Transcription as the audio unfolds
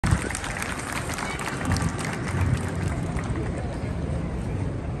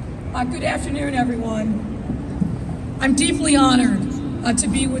Good afternoon, everyone. I'm deeply honored to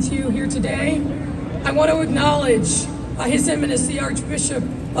be with you here today. I want to acknowledge His Eminence, the Archbishop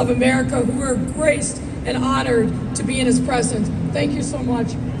of America, who are graced and honored to be in his presence. Thank you so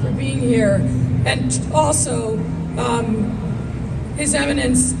much for being here. And also, His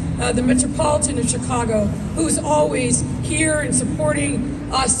Eminence, the Metropolitan of Chicago, who is always here and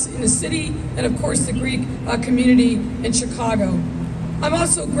supporting us in the city, and of course the Greek community in Chicago. I'm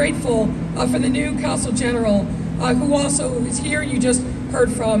also grateful for the new Consul General, who also is here, you just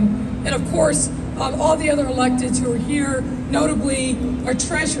heard from, and of course all the other electeds who are here, notably our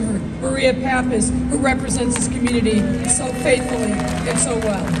treasurer, Maria Pappas, who represents this community so faithfully and so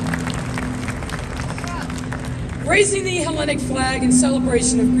well. Raising the Hellenic flag in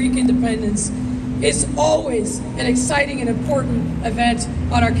celebration of Greek independence is always an exciting and important event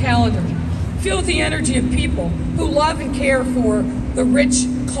on our calendar, filled with the energy of people who love and care for the rich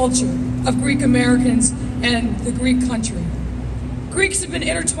culture of Greek Americans and the Greek country. Greeks have been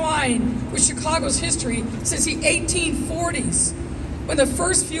intertwined with Chicago's history since the 1840s, when the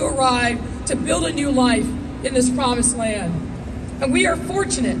first few arrived to build a new life in this promised land. And we are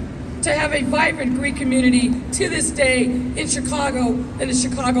fortunate to have a vibrant Greek community to this day in Chicago and the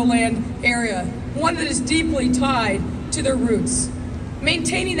Chicagoland area, one that is deeply tied to their roots.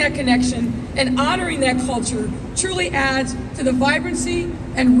 Maintaining that connection and honoring that culture truly adds to the vibrancy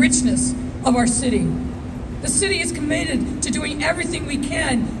and richness of our city. The city is committed to doing everything we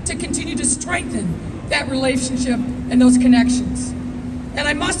can to continue to strengthen that relationship and those connections. And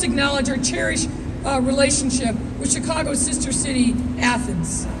I must acknowledge our cherished relationship with Chicago's sister city,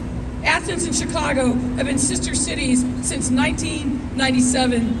 Athens. Athens and Chicago have been sister cities since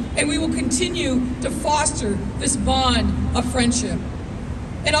 1997, and we will continue to foster this bond of friendship.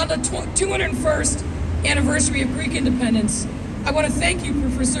 And on the 201st anniversary of Greek independence, I want to thank you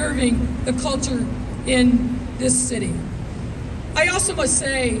for preserving the culture in this city. I also must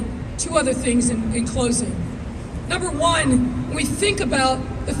say two other things in closing. Number one, when we think about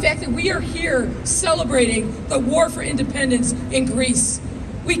the fact that we are here celebrating the war for independence in Greece,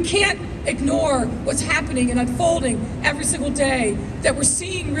 we can't ignore what's happening and unfolding every single day that we're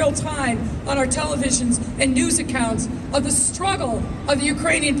seeing real time on our televisions and news accounts of the struggle of the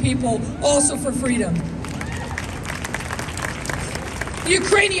Ukrainian people also for freedom. The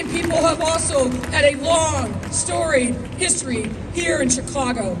Ukrainian people have also had a long, storied history here in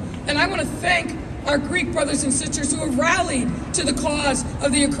Chicago. And I want to thank our Greek brothers and sisters who have rallied to the cause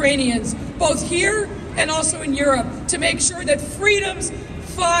of the Ukrainians, both here and also in Europe, to make sure that freedom's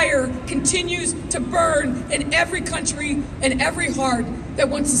fire continues to burn in every country and every heart that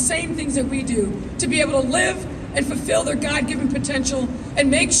wants the same things that we do, to be able to live and fulfill their God-given potential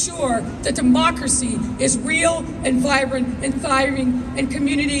and make sure that democracy is real and vibrant and thriving in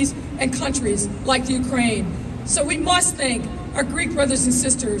communities and countries like the Ukraine. So we must thank our Greek brothers and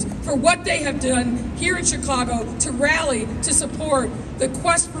sisters for what they have done here in Chicago to rally to support the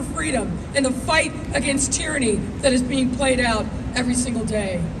quest for freedom and the fight against tyranny that is being played out every single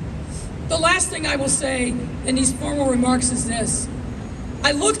day. The last thing I will say in these formal remarks is this.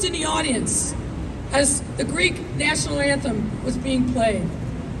 I looked in the audience as the Greek national anthem was being played,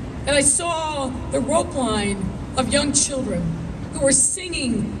 and I saw the rope line of young children who were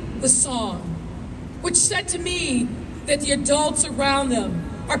singing the song, which said to me that the adults around them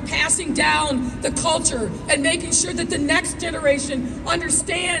are passing down the culture and making sure that the next generation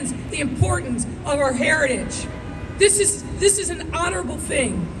understands the importance of our heritage. This is an honorable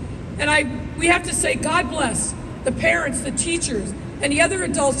thing, and we have to say God bless the parents, the teachers, and the other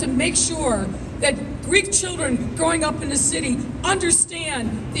adults to make sure that Greek children growing up in the city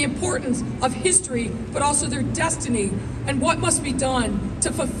understand the importance of history, but also their destiny and what must be done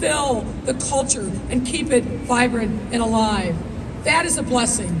to fulfill the culture and keep it vibrant and alive. That is a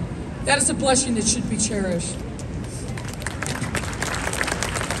blessing. That is a blessing that should be cherished.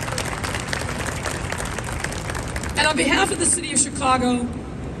 And on behalf of the city of Chicago,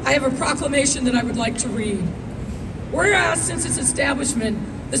 I have a proclamation that I would like to read. Whereas since its establishment,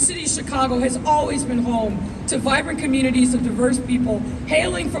 the city of Chicago has always been home to vibrant communities of diverse people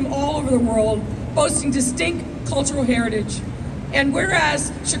hailing from all over the world, boasting distinct cultural heritage. And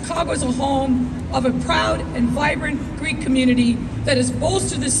whereas Chicago is a home of a proud and vibrant Greek community that has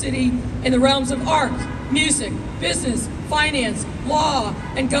bolstered the city in the realms of art, music, business, finance, law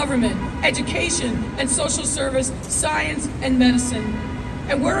and government, education and social service, science and medicine.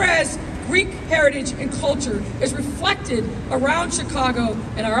 And whereas Greek heritage and culture is reflected around Chicago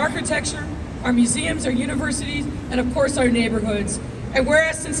in our architecture, our museums, our universities, and of course our neighborhoods. And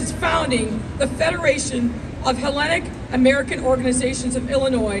whereas since its founding, the Federation of Hellenic American organizations of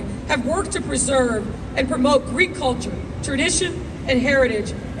Illinois have worked to preserve and promote Greek culture, tradition, and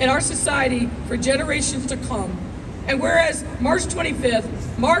heritage in our society for generations to come. And whereas March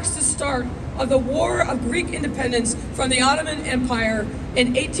 25th marks the start of the War of Greek Independence from the Ottoman Empire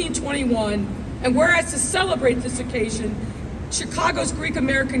in 1821, and whereas to celebrate this occasion, Chicago's Greek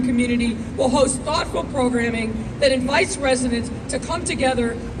American community will host thoughtful programming that invites residents to come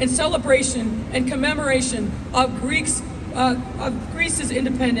together in celebration and commemoration of Greece's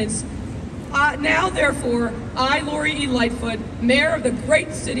independence. Now, therefore, I, Lori E. Lightfoot, Mayor of the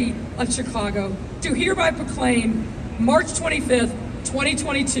great city of Chicago, do hereby proclaim March 25th,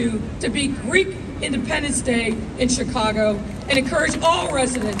 2022 to be Greek Independence Day in Chicago, and encourage all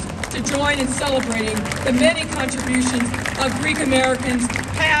residents to join in celebrating the many contributions of Greek Americans,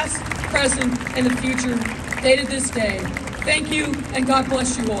 past, present, and the future, dated this day. Thank you, and God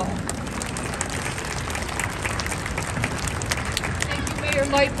bless you all. Thank you, Mayor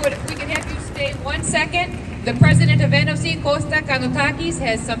Lightfoot. If we can have you stay 1 second. The president of Enosis, Costa Kanotakis,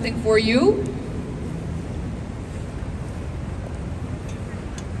 has something for you.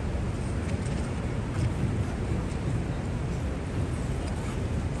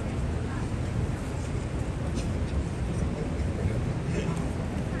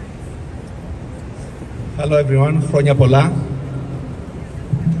 Hello everyone, Χρόνια πολλά.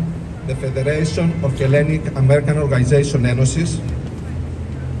 The Federation of Hellenic American Organization Enosis,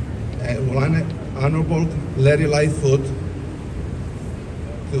 Honorable Lori Lightfoot,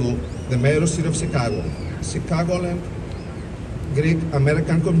 to the Mayor of the City of Chicago. Chicagoland Greek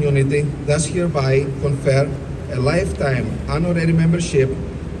American community does hereby confer a lifetime honorary membership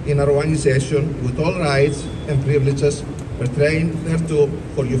in our organization with all rights and privileges pertaining thereto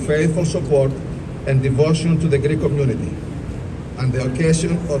for your faithful support and devotion to the Greek community. On the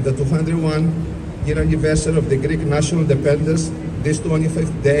occasion of the 201-year anniversary of the Greek national independence, this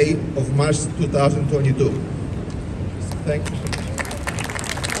 25th day of March 2022. Thank you.